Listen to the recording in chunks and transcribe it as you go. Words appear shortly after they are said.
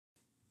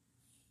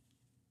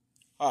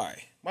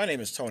Hi, my name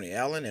is Tony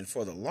Allen, and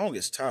for the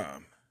longest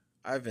time,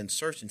 I've been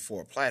searching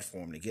for a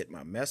platform to get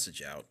my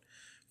message out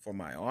for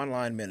my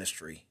online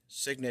ministry,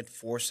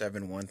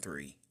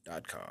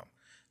 Signet4713.com.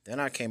 Then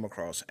I came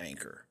across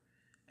Anchor,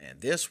 and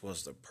this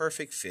was the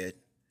perfect fit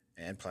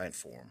and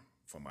platform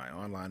for my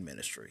online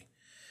ministry.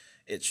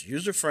 It's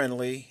user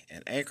friendly,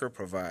 and Anchor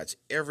provides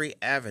every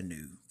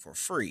avenue for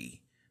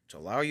free to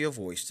allow your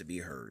voice to be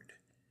heard.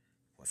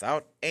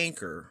 Without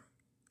Anchor,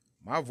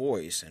 my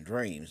voice and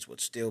dreams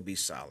would still be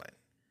silent.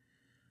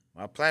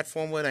 My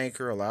platform with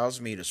Anchor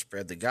allows me to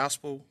spread the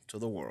gospel to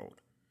the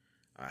world.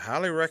 I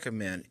highly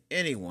recommend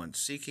anyone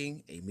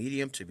seeking a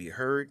medium to be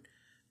heard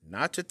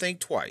not to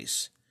think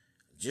twice.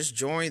 Just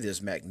join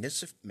this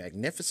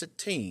magnificent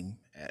team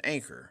at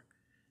Anchor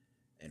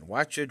and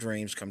watch your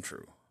dreams come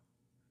true.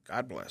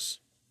 God bless.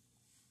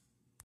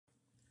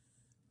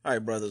 Hi,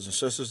 brothers and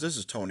sisters. This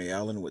is Tony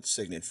Allen with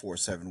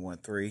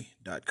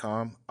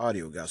Signet4713.com,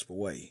 Audio Gospel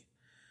Way.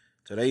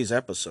 Today's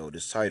episode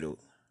is titled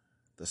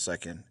The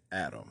Second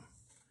Adam.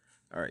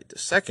 All right, the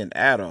second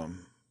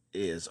Adam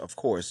is, of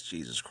course,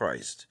 Jesus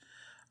Christ.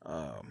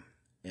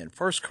 In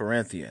 1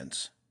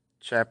 Corinthians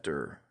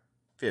chapter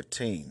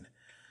 15,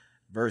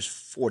 verse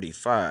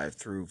 45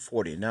 through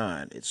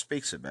 49, it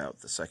speaks about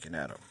the second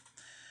Adam.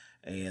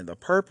 And the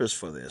purpose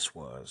for this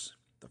was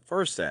the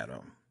first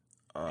Adam,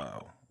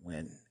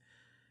 when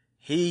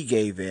he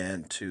gave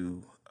in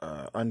to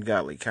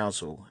ungodly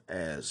counsel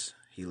as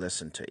he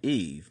listened to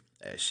Eve,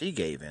 as she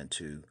gave in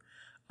to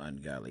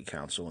ungodly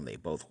counsel, and they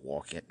both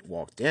walked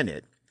in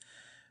it.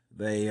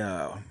 They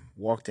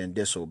walked in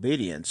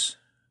disobedience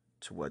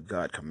to what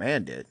God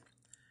commanded,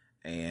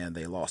 and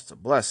they lost the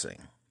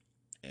blessing.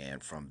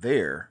 And from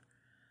there,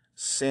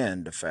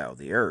 sin defiled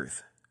the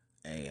earth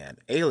and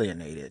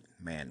alienated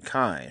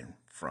mankind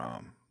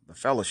from the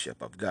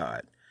fellowship of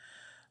God.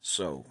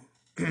 So,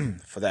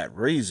 for that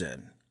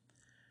reason,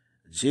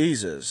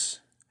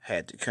 Jesus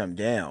had to come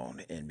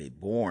down and be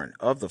born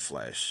of the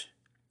flesh.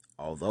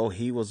 Although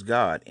he was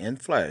God in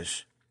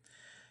flesh,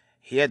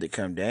 he had to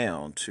come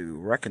down to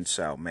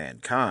reconcile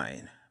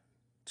mankind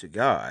to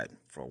God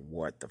for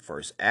what the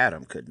first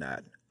Adam could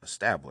not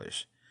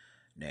establish.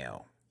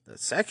 Now, the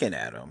second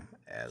Adam,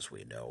 as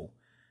we know,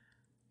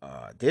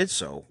 did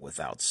so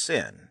without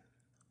sin,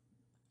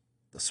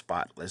 the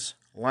spotless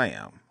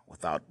lamb,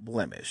 without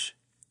blemish.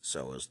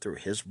 So it was through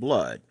his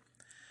blood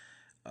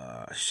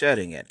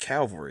shedding at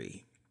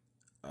Calvary,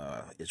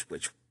 is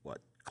which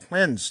what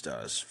cleansed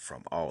us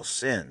from all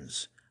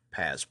sins,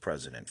 past,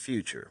 present, and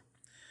future.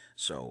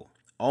 So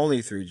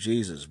only through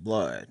Jesus'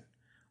 blood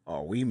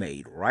are we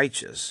made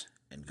righteous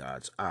in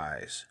God's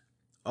eyes.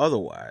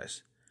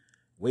 Otherwise,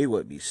 we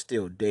would be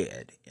still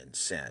dead in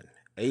sin,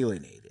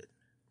 alienated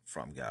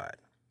from God.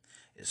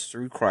 It's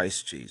through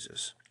Christ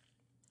Jesus.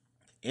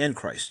 In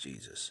Christ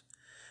Jesus,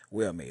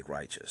 we are made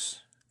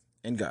righteous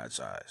in God's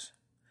eyes.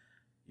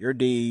 Your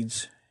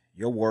deeds,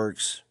 your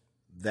works,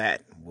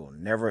 that will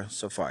never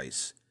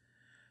suffice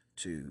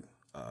to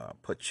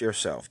put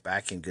yourself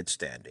back in good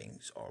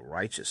standings or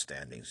righteous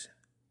standings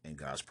in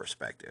God's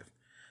perspective.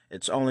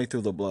 It's only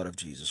through the blood of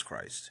Jesus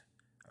Christ.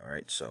 All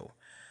right, so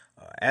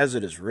as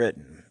it is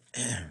written,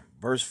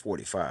 verse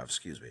 45,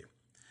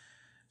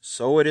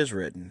 so it is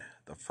written,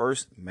 the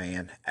first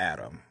man,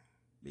 Adam,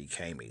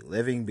 became a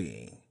living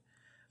being,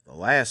 the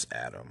last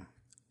Adam,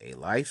 a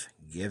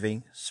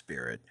life-giving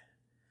spirit.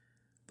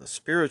 The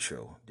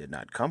spiritual did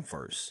not come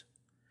first,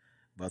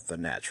 but the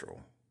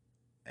natural,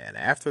 and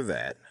after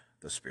that,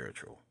 the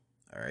spiritual.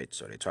 All right,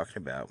 so they're talking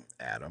about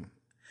Adam,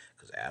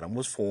 because Adam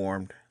was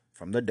formed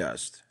from the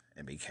dust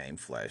and became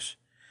flesh,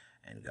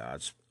 and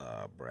God's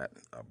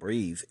breath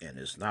breathed in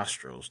his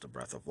nostrils the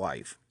breath of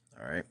life.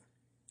 All right,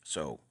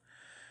 so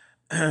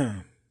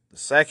the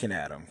second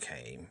Adam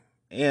came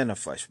in a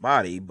flesh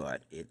body,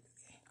 but it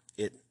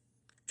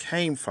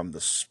came from the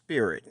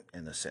spirit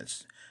in a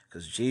sense,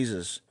 because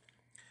Jesus,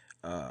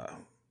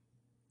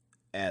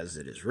 as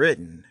it is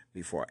written,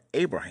 before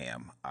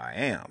Abraham I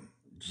am.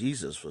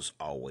 Jesus was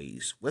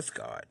always with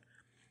God.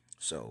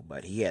 So,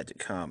 but he had to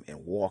come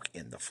and walk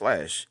in the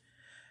flesh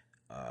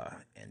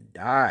and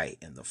die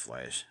in the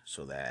flesh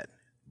so that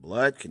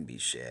blood can be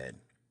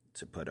shed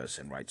to put us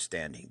in right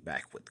standing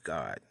back with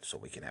God, so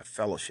we can have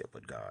fellowship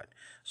with God,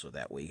 so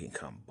that we can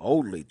come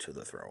boldly to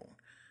the throne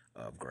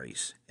of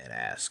grace and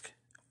ask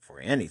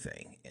for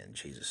anything in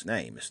Jesus'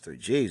 name. It's through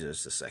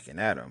Jesus, the second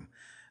Adam,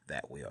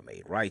 that we are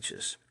made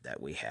righteous, that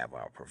we have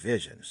our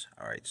provisions.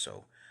 All right,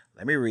 so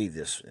let me read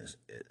this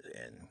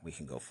and we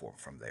can go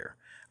from there.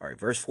 All right,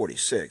 verse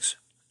 46.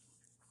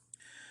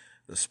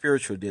 The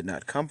spiritual did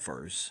not come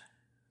first,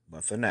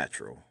 but the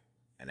natural,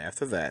 and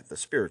after that, the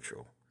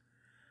spiritual.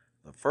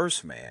 The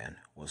first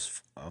man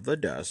was of the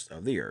dust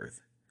of the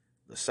earth.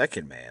 The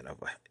second man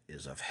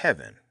is of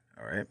heaven.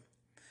 All right.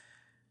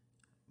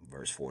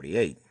 Verse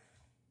 48.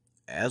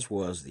 As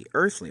was the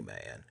earthly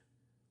man,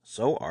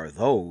 so are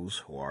those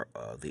who are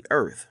of the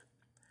earth,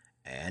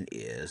 and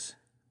is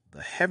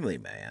the heavenly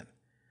man,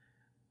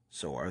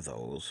 so are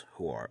those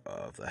who are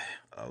of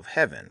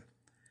heaven.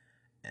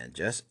 And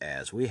just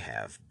as we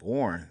have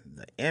borne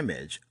the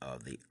image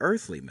of the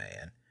earthly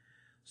man,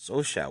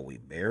 so shall we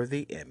bear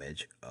the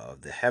image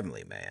of the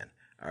heavenly man.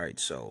 All right,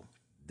 so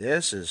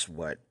this is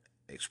what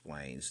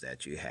explains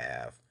that you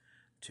have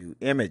two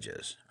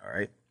images. All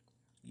right,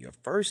 your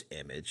first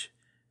image,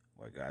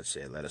 where God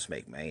said, "Let us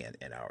make man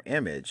in our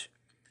image,"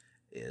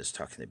 is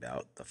talking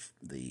about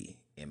the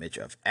image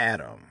of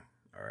Adam.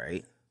 All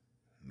right,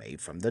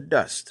 made from the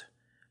dust.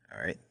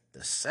 All right.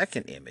 The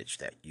second image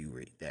that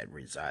that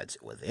resides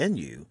within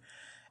you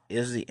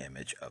is the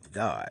image of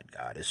God.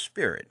 God is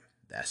spirit.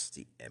 That's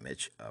the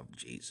image of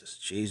Jesus.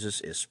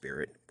 Jesus is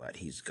spirit, but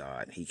he's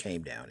God. He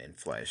came down in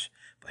flesh,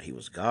 but he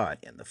was God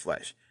in the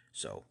flesh.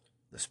 So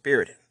the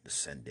spirit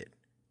descended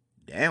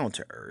down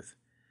to earth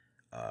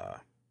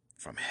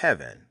from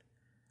heaven.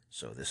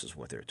 So this is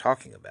what they're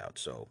talking about.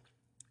 So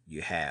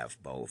you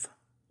have both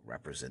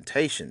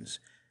representations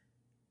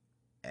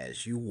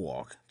as you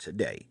walk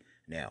today.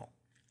 Now,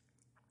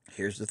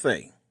 here's the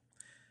thing.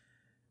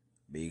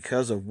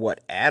 Because of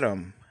what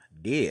Adam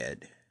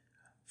did,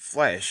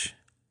 flesh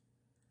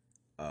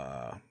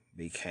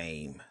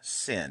became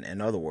sin.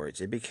 In other words,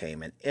 it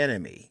became an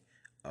enemy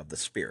of the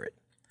spirit.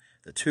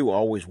 The two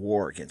always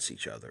war against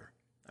each other.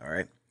 All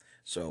right.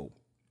 So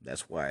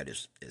that's why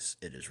it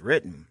is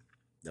written,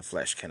 the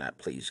flesh cannot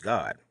please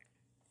God,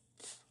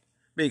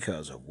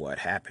 because of what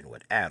happened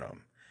with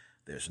Adam.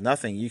 There's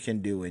nothing you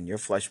can do in your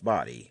flesh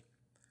body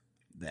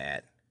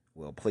that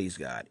will please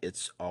God.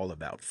 It's all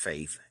about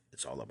faith.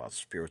 It's all about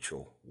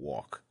spiritual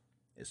walk.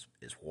 It's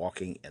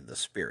walking in the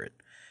Spirit.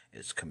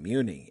 It's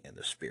communing in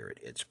the Spirit.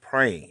 It's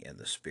praying in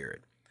the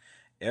Spirit.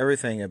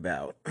 Everything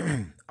about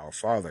our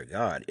Father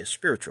God is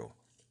spiritual.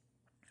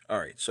 All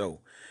right,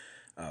 so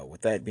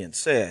with that being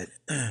said,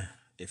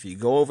 if you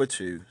go over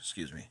to,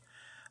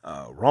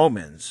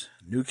 Romans,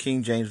 New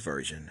King James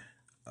Version,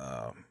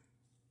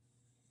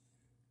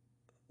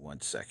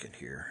 1 second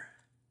here.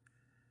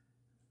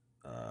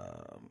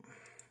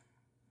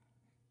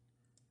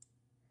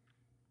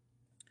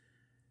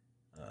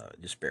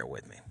 Just bear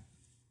with me.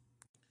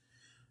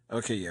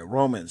 Okay, yeah,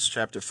 Romans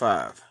chapter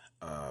 5,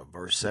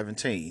 verse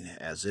 17,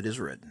 as it is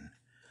written,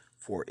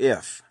 "For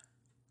if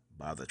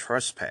by the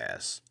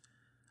trespass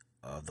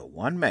of the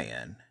one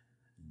man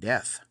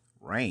death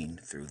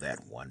reigned through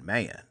that one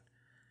man,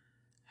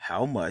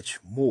 how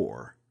much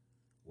more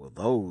will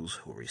those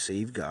who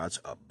receive God's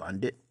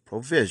abundant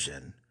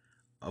provision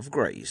of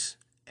grace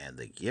and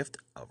the gift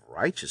of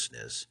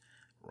righteousness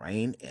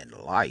reign in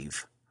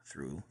life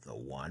through the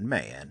one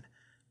man,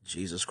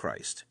 Jesus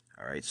Christ?"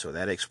 All right, so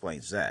that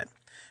explains that.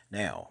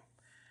 Now,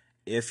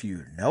 if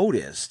you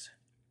noticed,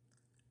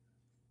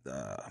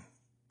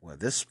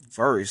 this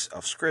verse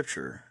of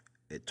Scripture,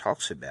 it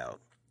talks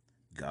about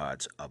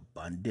God's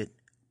abundant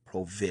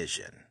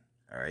provision.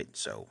 All right,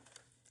 so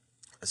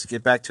let's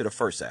get back to the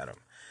first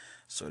Adam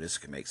so this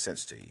can make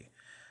sense to you.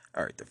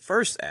 All right, the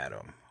first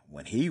Adam,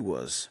 when he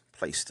was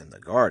placed in the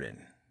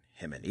garden,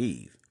 him and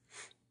Eve,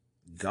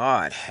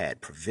 God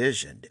had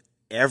provisioned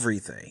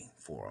everything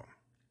for him.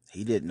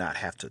 He did not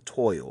have to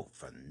toil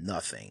for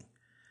nothing.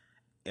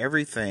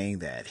 Everything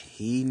that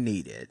he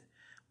needed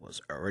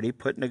was already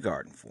put in the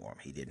garden for him.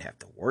 He didn't have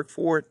to work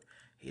for it.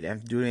 He didn't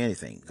have to do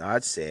anything.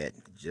 God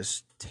said,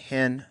 just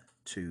tend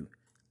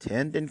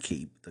and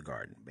keep the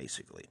garden,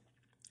 basically.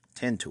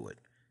 Tend to it.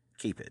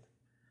 Keep it.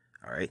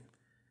 All right?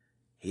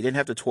 He didn't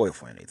have to toil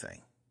for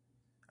anything.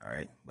 All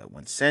right? But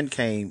when sin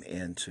came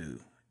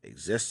into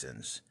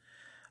existence,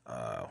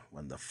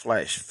 when the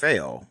flesh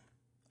fell,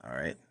 all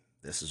right,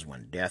 this is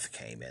when death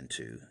came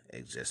into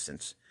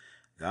existence.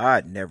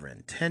 God never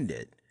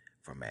intended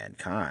for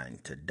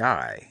mankind to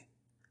die,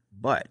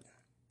 but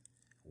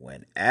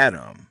when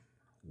Adam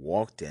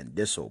walked in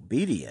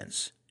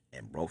disobedience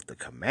and broke the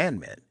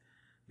commandment,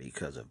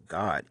 because of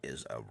God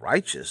is a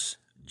righteous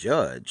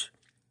judge,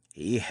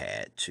 he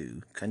had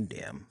to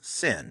condemn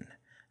sin.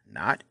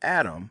 Not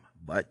Adam,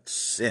 but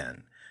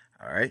sin.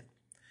 All right?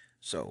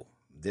 So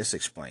this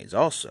explains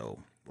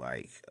also,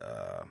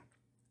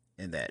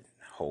 in that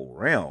whole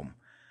realm,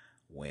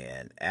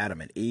 when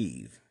Adam and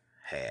Eve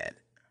had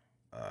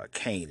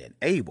Cain and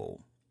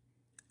Abel,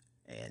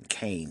 and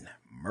Cain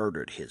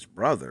murdered his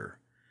brother,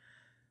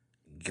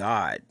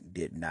 God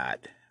did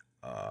not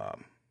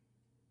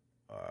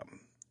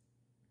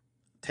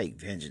take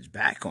vengeance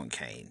back on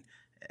Cain.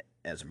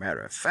 As a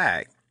matter of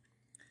fact,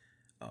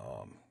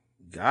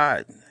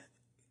 God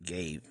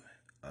gave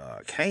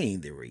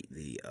Cain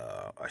the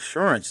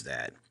assurance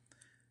that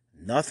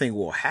nothing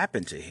will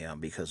happen to him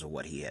because of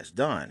what he has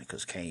done.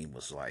 Because Cain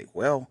was like,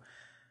 well,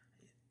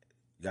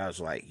 God's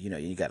like,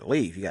 you got to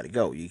leave. You got to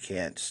go. You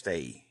can't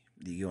stay.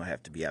 You don't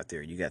have to be out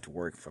there. You got to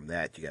work from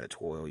that. You got to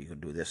toil. You can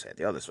do this, that,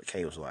 the other. So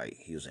Cain was like,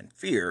 he was in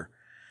fear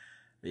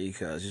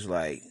because he's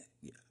like,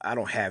 I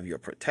don't have your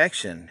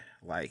protection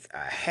like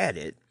I had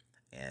it.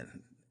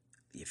 And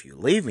if you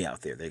leave me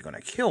out there, they're going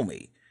to kill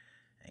me.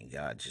 And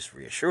God just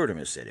reassured him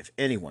and said, if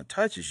anyone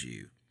touches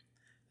you,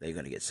 they're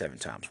going to get 7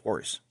 times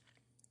worse.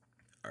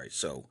 All right,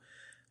 so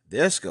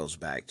this goes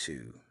back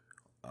to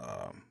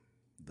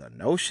the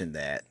notion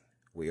that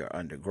we are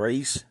under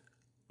grace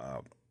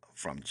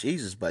from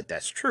Jesus, but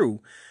that's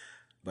true.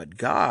 But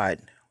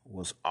God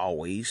was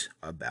always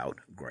about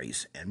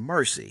grace and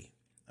mercy.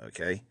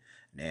 Okay,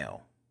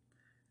 now,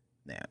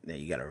 now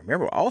you got to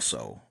remember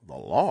also the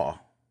law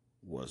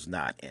was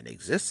not in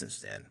existence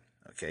then.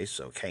 Okay,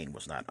 so Cain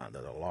was not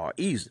under the law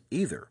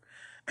either.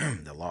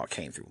 The law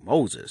came through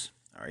Moses.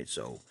 All right,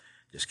 so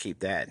just keep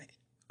that,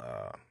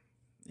 uh,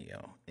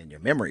 in your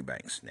memory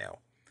banks. Now,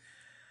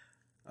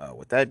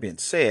 with that being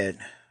said,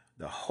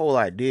 the whole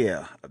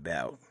idea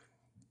about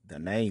the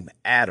name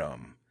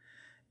Adam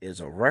is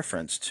a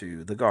reference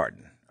to the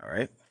garden. All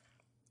right,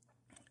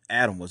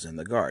 Adam was in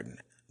the garden.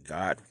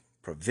 God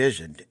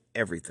provisioned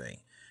everything.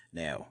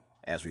 Now,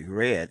 as we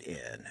read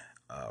in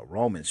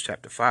Romans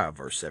chapter 5,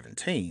 verse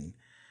 17,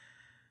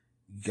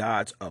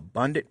 God's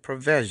abundant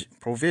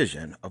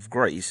provision of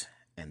grace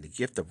and the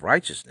gift of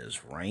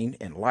righteousness reigned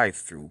in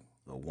life through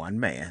the one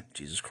man,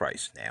 Jesus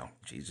Christ. Now,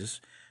 Jesus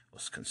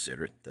was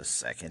considered the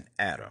second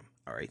Adam.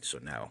 All right, so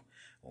now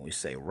when we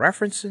say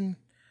referencing,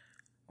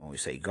 when we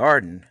say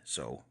garden,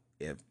 so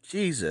if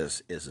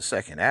Jesus is the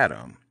second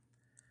Adam,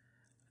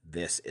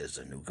 this is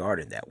the new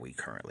garden that we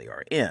currently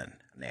are in.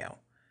 Now,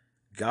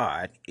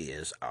 God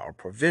is our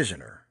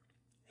provisioner.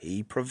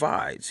 He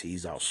provides.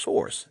 He's our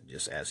source,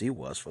 just as he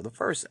was for the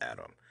first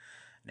Adam.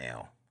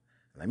 Now,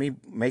 let me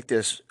make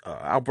this,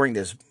 I'll bring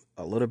this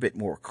a little bit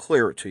more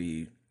clear to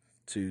you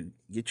to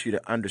get you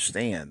to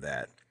understand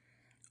that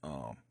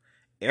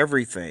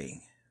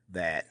everything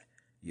that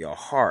your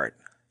heart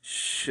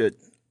should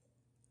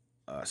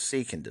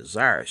seek and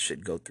desire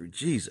should go through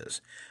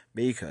Jesus,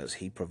 because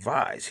he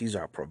provides. He's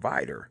our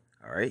provider.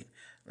 All right.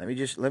 Let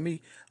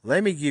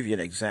me give you an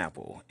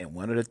example in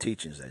one of the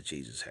teachings that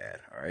Jesus had.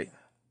 All right.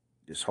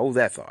 Just hold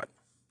that thought.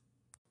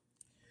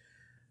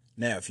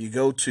 Now, if you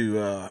go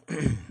to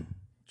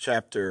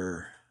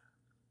chapter,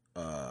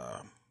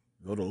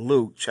 go to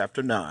Luke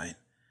chapter 9,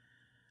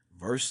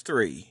 verse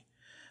 3,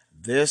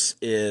 this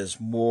is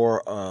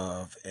more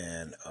of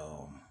an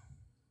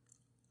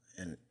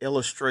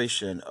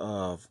illustration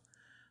of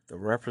the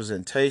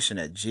representation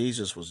that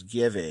Jesus was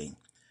giving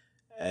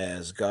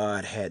as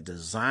God had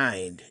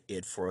designed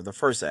it for the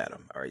first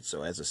Adam. All right,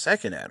 so as a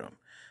second Adam,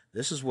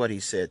 this is what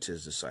he said to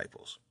his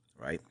disciples,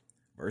 right?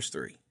 Verse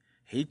 3,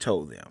 he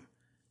told them,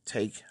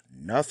 take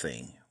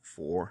nothing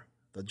for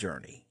the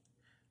journey.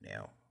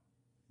 Now,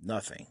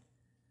 nothing.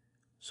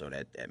 So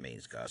that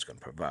means God's going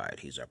to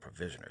provide. He's our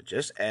provisioner.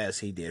 Just as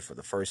he did for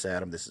the first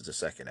Adam, this is the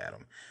second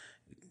Adam.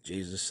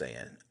 Jesus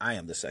saying, I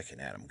am the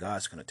second Adam.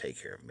 God's going to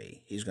take care of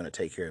me. He's going to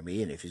take care of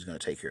me. And if he's going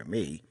to take care of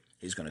me,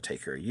 he's going to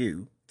take care of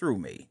you through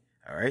me.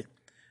 All right.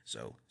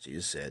 So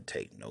Jesus said,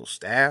 take no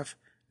staff,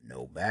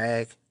 no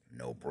bag,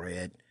 no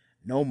bread,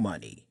 no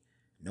money,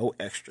 no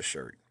extra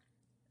shirt.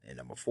 And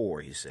number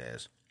 4, he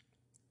says,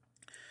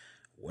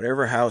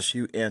 whatever house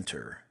you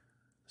enter,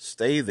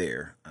 stay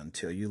there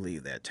until you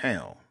leave that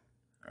town.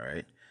 All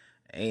right.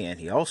 And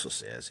he also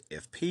says,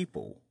 if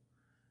people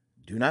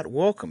do not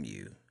welcome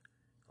you,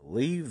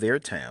 leave their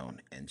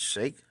town and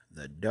shake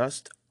the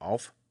dust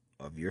off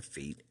of your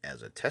feet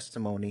as a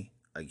testimony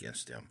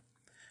against them.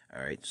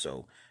 All right.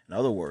 So, in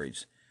other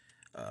words,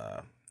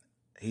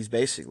 he's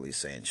basically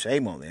saying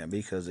shame on them,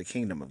 because the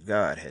kingdom of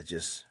God had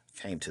just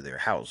came to their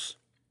house.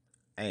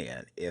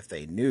 And if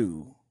they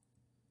knew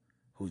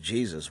who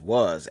Jesus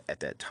was at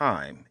that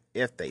time,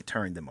 if they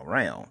turned them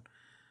around,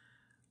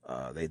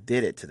 they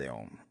did it to their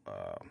own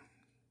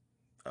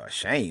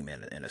shame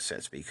in a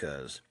sense,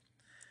 because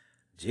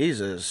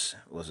Jesus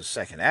was a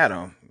second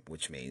Adam,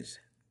 which means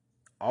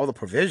all the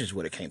provisions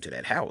would have came to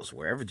that house.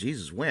 Wherever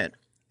Jesus went,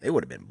 they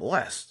would have been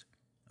blessed.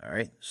 All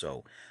right.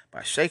 So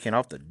by shaking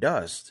off the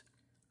dust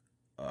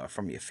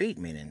from your feet,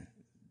 meaning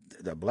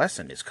the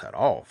blessing is cut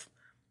off,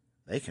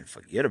 they can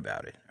forget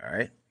about it. All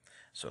right.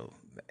 So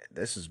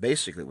this is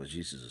basically what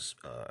Jesus is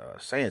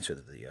saying to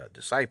the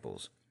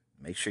disciples.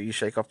 Make sure you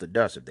shake off the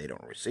dust if they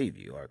don't receive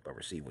you or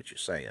receive what you're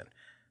saying.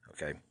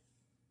 Okay.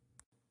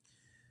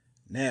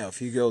 Now,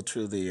 if you go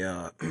to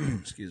the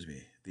excuse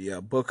me,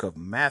 the book of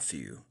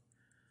Matthew,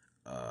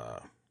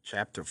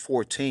 chapter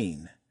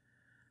 14,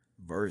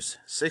 verse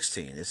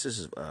 16. This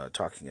is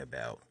talking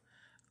about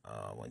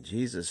when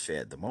Jesus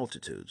fed the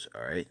multitudes.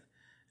 All right.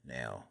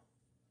 Now,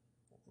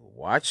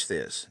 watch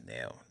this.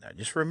 Now,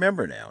 just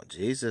remember now,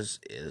 Jesus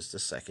is the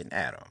second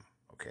Adam.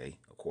 Okay,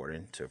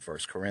 according to 1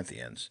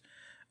 Corinthians,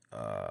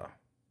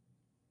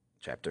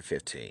 chapter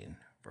 15,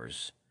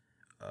 verse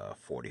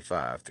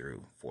 45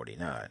 through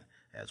 49,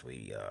 as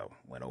we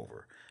went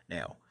over.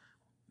 Now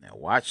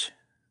watch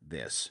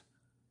this.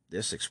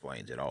 This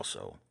explains it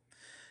also.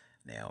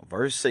 Now,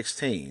 verse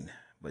 16,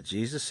 but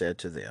Jesus said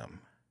to them,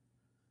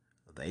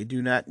 they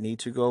do not need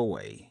to go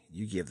away.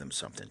 You give them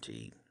something to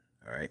eat.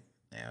 All right.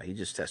 Now, he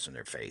just testing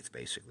their faith,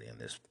 basically, in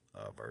this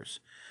verse.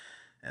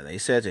 And they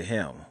said to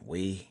him,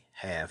 we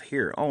have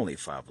here only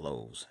 5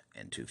 loaves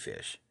and 2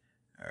 fish.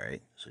 All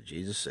right. So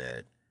Jesus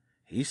said,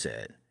 he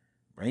said,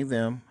 bring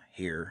them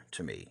here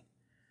to me.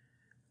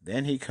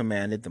 Then he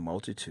commanded the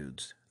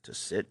multitudes to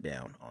sit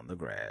down on the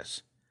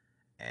grass.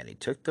 And he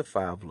took the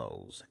 5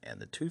 loaves and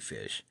the 2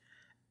 fish,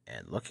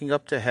 And looking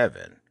up to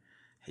heaven,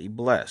 he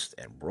blessed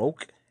and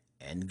broke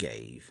and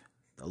gave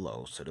the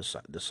loaves to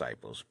the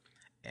disciples,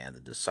 and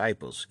the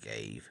disciples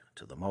gave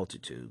to the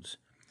multitudes.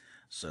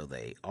 So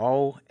they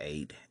all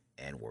ate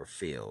and were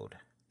filled,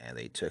 and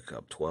they took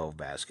up 12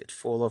 baskets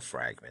full of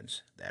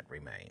fragments that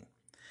remained.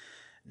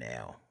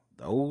 Now,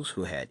 those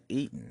who had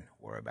eaten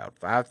were about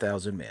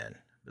 5,000 men,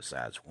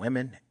 besides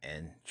women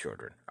and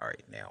children. All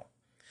right, now,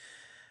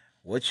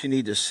 what you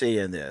need to see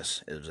in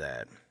this is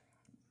that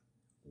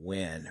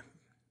when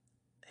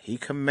he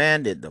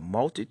commanded the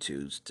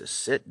multitudes to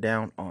sit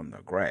down on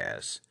the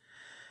grass,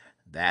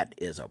 that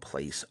is a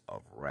place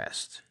of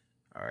rest.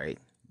 All right,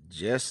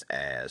 just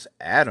as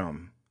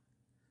Adam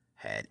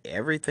had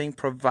everything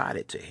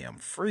provided to him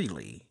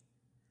freely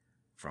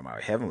from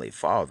our Heavenly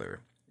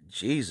Father,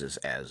 Jesus,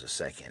 as the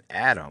second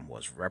Adam,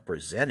 was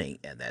representing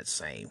in that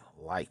same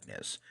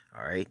likeness.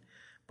 All right,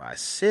 by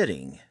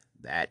sitting,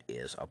 that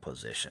is a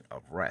position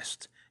of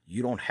rest.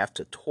 You don't have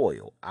to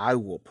toil. I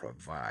will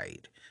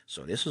provide.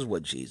 So this is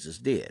what Jesus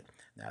did.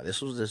 Now, this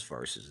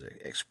verse is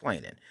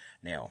explaining.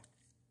 Now,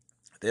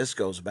 this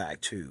goes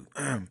back to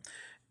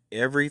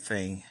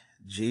everything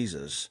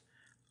Jesus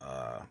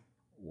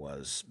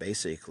was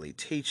basically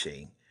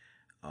teaching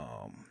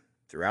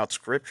throughout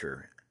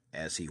Scripture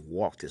as he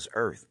walked this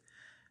earth.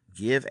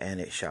 Give and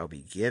it shall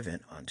be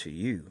given unto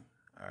you.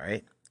 All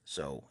right.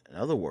 So, in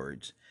other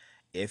words,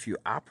 if you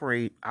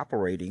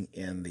operating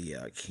in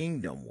the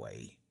kingdom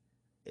way,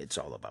 it's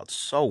all about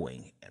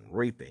sowing and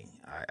reaping.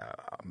 I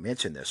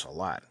mention this a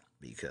lot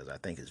because I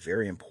think it's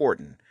very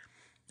important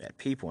that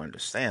people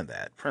understand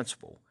that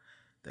principle.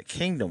 The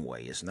kingdom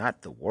way is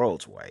not the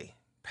world's way,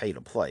 pay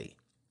to play.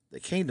 The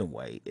kingdom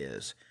way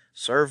is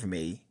serve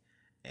me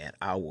and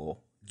I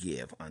will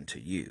give unto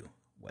you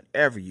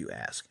whatever you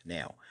ask.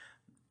 Now,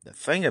 the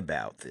thing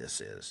about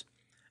this is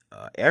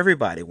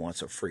everybody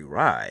wants a free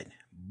ride,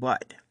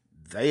 but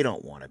they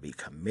don't want to be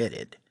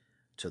committed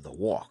to the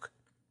walk.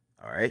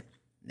 All right.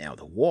 Now,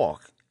 the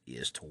walk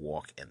is to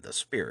walk in the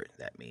Spirit.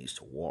 That means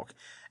to walk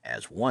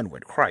as one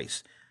with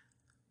Christ.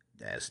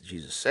 As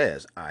Jesus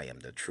says, I am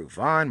the true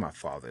vine, my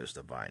Father is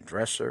the vine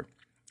dresser,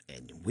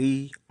 and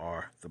we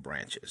are the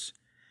branches.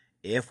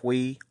 If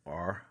we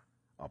are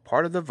a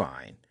part of the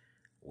vine,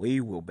 we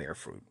will bear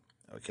fruit.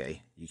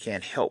 Okay? You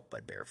can't help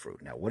but bear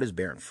fruit. Now, what is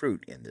bearing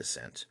fruit in this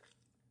sense?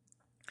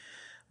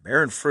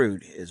 Bearing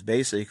fruit is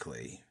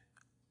basically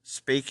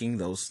speaking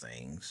those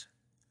things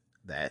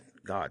that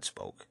God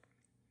spoke.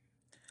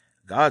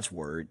 God's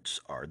words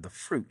are the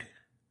fruit.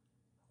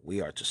 We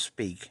are to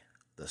speak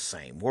the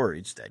same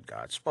words that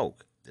God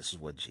spoke. This is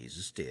what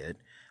Jesus did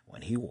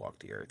when he walked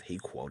the earth. He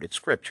quoted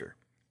Scripture.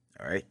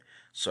 All right?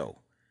 So,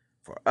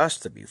 for us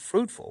to be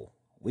fruitful,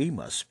 we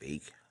must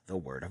speak the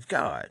word of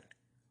God.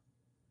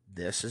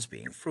 This is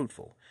being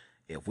fruitful.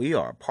 If we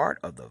are a part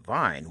of the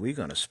vine, we're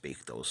going to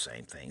speak those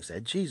same things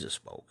that Jesus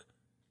spoke.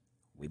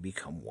 We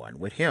become one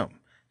with him,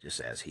 just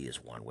as he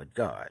is one with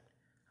God.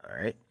 All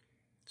right?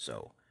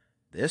 So,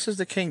 this is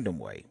the kingdom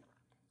way.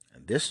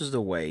 And this is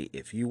the way,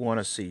 if you want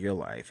to see your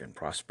life in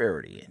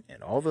prosperity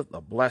and all the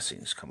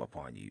blessings come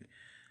upon you,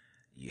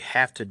 you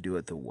have to do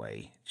it the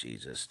way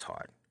Jesus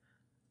taught.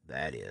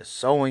 That is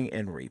sowing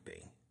and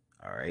reaping.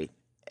 All right?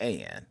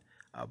 And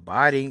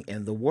abiding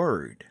in the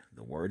Word.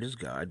 The Word is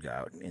God.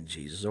 God and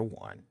Jesus are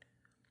one.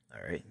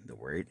 All right? The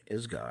Word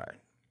is God.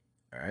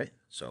 All right?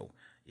 So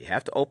you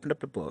have to open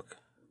up the book,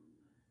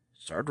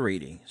 start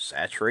reading,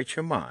 saturate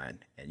your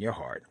mind and your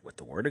heart with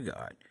the Word of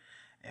God,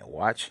 and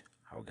watch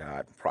how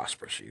God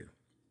prospers you.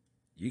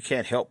 You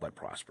can't help but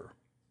prosper.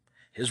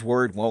 His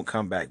word won't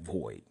come back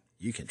void.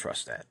 You can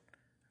trust that.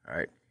 All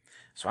right?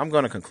 So I'm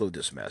going to conclude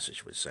this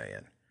message with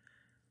saying,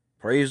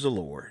 praise the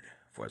Lord,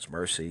 for his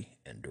mercy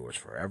endures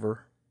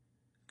forever.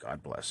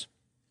 God bless.